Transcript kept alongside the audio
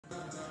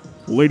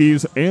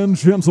Ladies and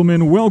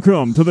gentlemen,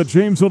 welcome to the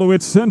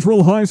Jamesville-DeWitt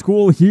Central High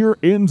School here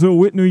in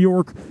DeWitt, New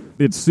York.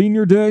 It's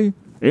senior day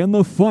and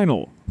the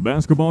final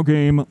basketball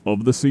game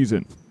of the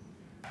season.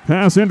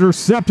 Pass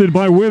intercepted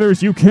by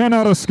Withers. You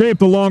cannot escape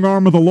the long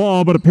arm of the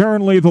law, but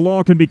apparently the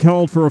law can be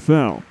called for a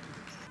foul.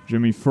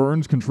 Jimmy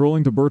Ferns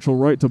controlling to Burchell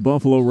right to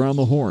Buffalo around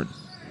the horn.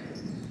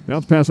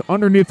 Bounce pass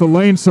underneath the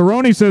lane.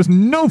 Cerrone says,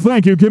 no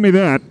thank you, give me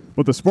that.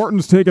 But the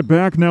Spartans take it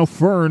back. Now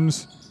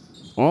Ferns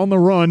on the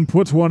run,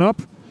 puts one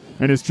up,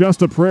 and it's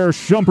just a prayer.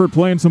 Schumpert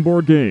playing some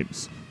board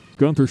games.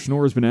 Gunther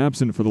Schnorr has been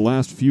absent for the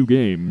last few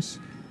games.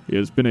 He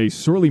has been a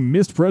sorely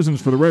missed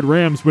presence for the Red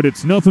Rams, but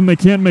it's nothing they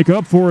can't make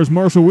up for as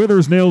Marshall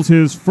Withers nails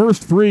his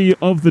first three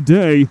of the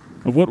day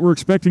of what we're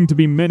expecting to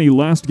be many.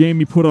 Last game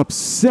he put up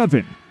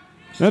 7.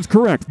 That's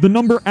correct, the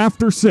number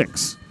after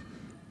 6.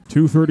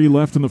 2:30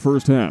 left in the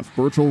first half.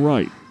 Burchell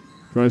right.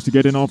 Tries to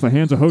get in off the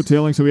hands of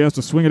Hoteling, so he has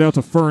to swing it out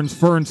to Ferns.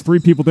 Ferns, 3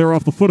 people there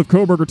off the foot of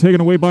Koberger, taken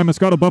away by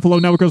Moscato Buffalo.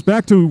 Now it goes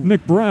back to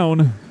Nick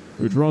Brown,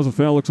 who draws a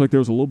foul. Looks like there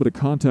was a little bit of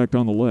contact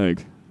on the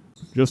leg.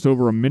 Just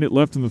over a minute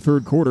left in the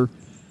third quarter.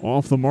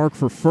 Off the mark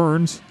for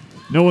Ferns.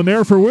 No one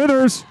there for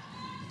Withers.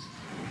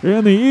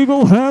 And the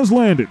Eagle has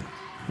landed.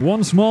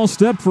 One small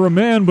step for a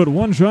man, but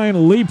one giant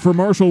leap for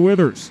Marshall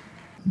Withers.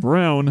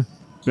 Brown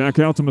back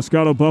out to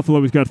Moscato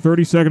Buffalo. He's got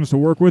 30 seconds to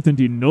work with, and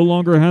he no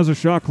longer has a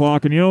shot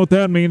clock. And you know what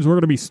that means? We're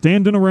going to be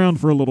standing around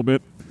for a little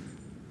bit.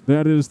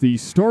 That is the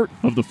start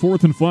of the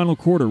fourth and final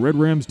quarter. Red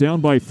Rams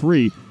down by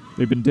 3.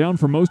 They've been down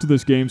for most of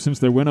this game since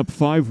they went up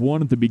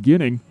 5-1 at the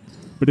beginning,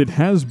 but it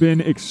has been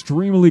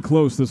extremely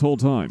close this whole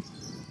time.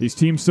 These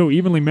teams so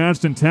evenly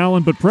matched in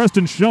talent, but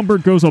Preston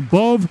Schumpert goes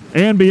above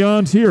and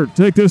beyond here.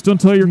 Take this, don't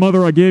tell your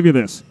mother I gave you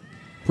this.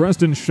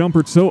 Preston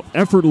Schumpert so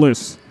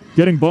effortless,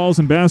 getting balls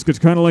and baskets,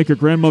 kind of like your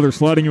grandmother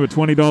sliding you a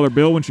 $20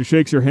 bill when she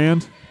shakes your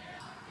hand.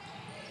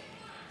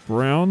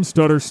 Brown,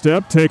 stutter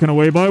step, taken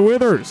away by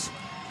Withers.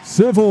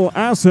 Civil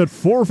asset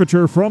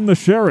forfeiture from the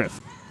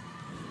sheriff.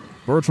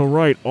 Burchell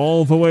right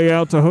all the way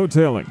out to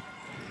Hoteling.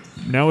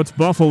 Now it's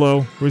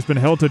Buffalo, who's been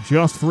held to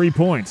just 3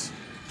 points.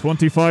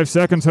 25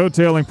 seconds,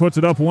 Hoteling puts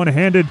it up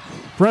one-handed.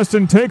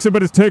 Preston takes it,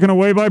 but it's taken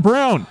away by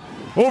Brown.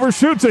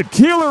 Overshoots it,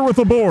 Keeler with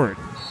the board.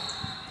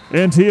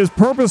 And he is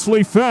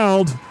purposely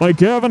fouled by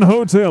Gavin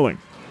Hoteling.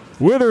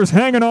 Withers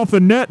hanging off the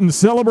net in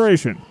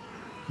celebration.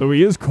 Though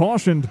he is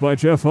cautioned by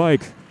Jeff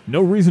Ike,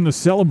 no reason to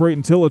celebrate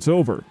until it's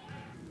over.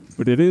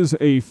 But it is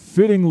a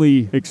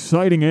fittingly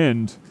exciting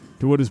end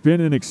to what has been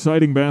an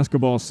exciting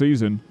basketball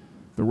season.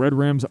 The Red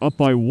Rams up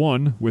by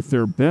 1 with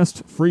their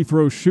best free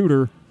throw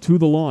shooter to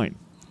the line.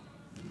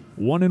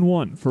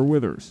 1-1 for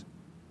Withers.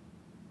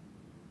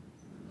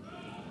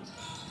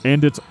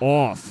 And it's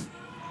off.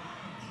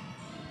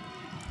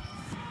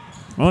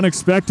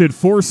 Unexpected,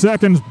 4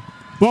 seconds.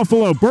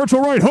 Buffalo,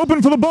 Burchell right,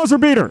 hoping for the buzzer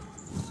beater.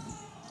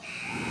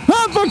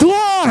 At the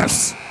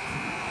glass!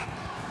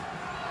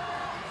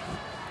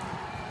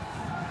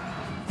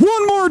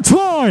 One more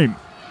time!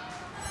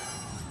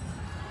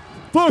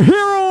 The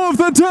hero of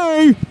the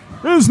day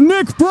is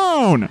Nick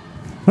Brown,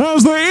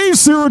 as the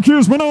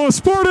Syracuse-Minoa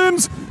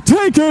Spartans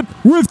take it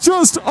with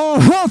just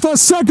a half a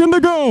second to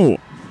go.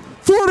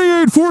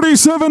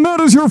 48-47, that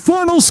is your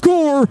final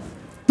score.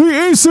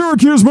 The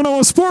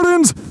Syracuse-Minoa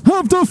Spartans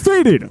have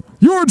defeated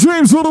your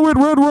Jamesville-DeWitt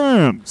Red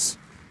Rams.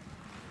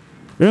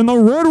 And the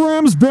Red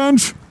Rams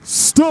bench,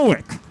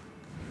 stoic.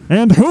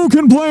 And who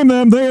can blame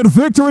them? They had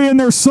victory in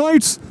their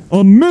sights.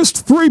 A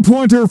missed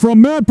three-pointer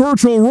from Matt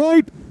Burchell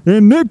right,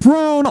 and Nick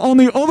Brown on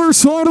the other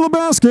side of the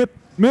basket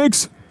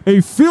makes a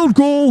field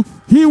goal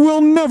he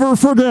will never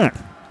forget.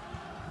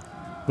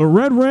 The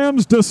Red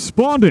Rams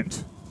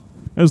despondent,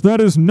 as that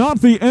is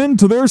not the end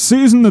to their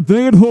season that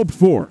they had hoped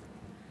for.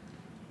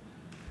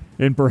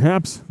 And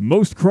perhaps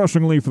most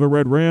crushingly for the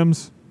Red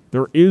Rams,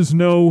 there is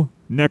no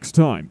next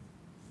time.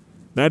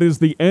 That is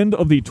the end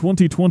of the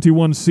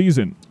 2021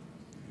 season.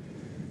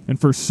 And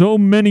for so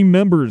many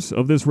members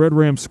of this Red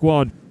Rams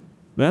squad,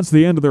 that's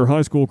the end of their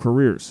high school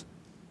careers.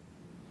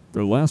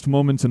 Their last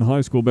moments in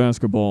high school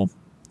basketball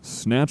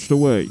snatched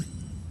away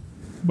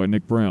by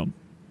Nick Brown.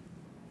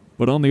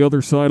 But on the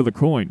other side of the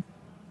coin,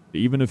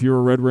 even if you're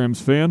a Red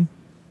Rams fan,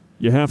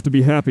 you have to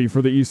be happy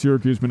for the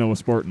Syracuse-Minoa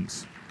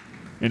Spartans.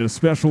 And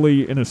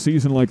especially in a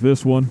season like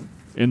this one,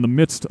 in the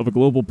midst of a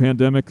global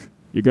pandemic,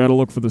 you got to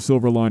look for the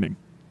silver lining.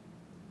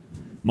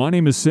 My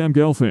name is Sam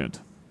Gelfand,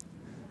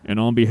 and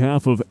on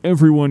behalf of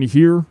everyone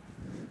here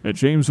at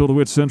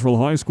Jamesville-DeWitt Central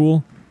High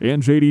School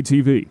and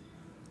JDTV,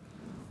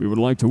 we would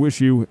like to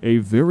wish you a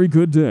very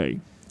good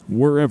day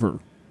wherever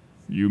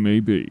you may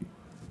be.